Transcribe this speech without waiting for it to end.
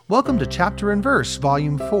Welcome to Chapter and Verse,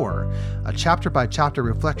 Volume 4, a chapter-by-chapter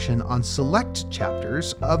reflection on select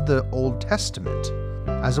chapters of the Old Testament,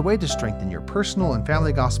 as a way to strengthen your personal and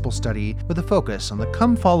family gospel study with a focus on the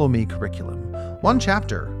Come Follow Me curriculum. One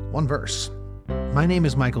chapter, one verse. My name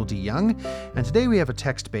is Michael D. Young, and today we have a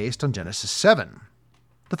text based on Genesis 7.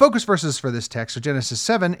 The focus verses for this text are Genesis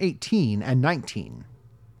 7, 18, and 19.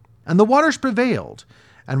 And the waters prevailed,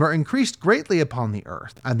 and were increased greatly upon the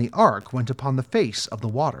earth, and the ark went upon the face of the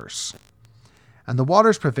waters. And the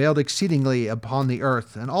waters prevailed exceedingly upon the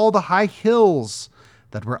earth, and all the high hills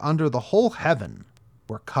that were under the whole heaven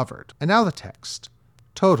were covered. And now the text.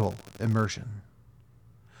 Total immersion.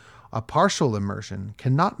 A partial immersion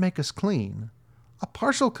cannot make us clean. A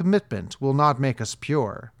partial commitment will not make us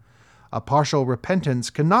pure. A partial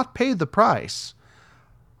repentance cannot pay the price.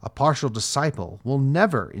 A partial disciple will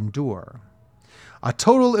never endure. A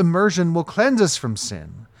total immersion will cleanse us from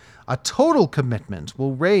sin. A total commitment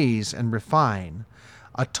will raise and refine.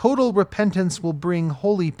 A total repentance will bring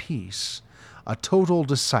holy peace. A total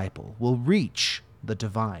disciple will reach the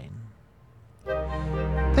divine.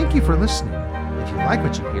 Thank you for listening. If you like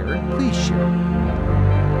what you hear, please share.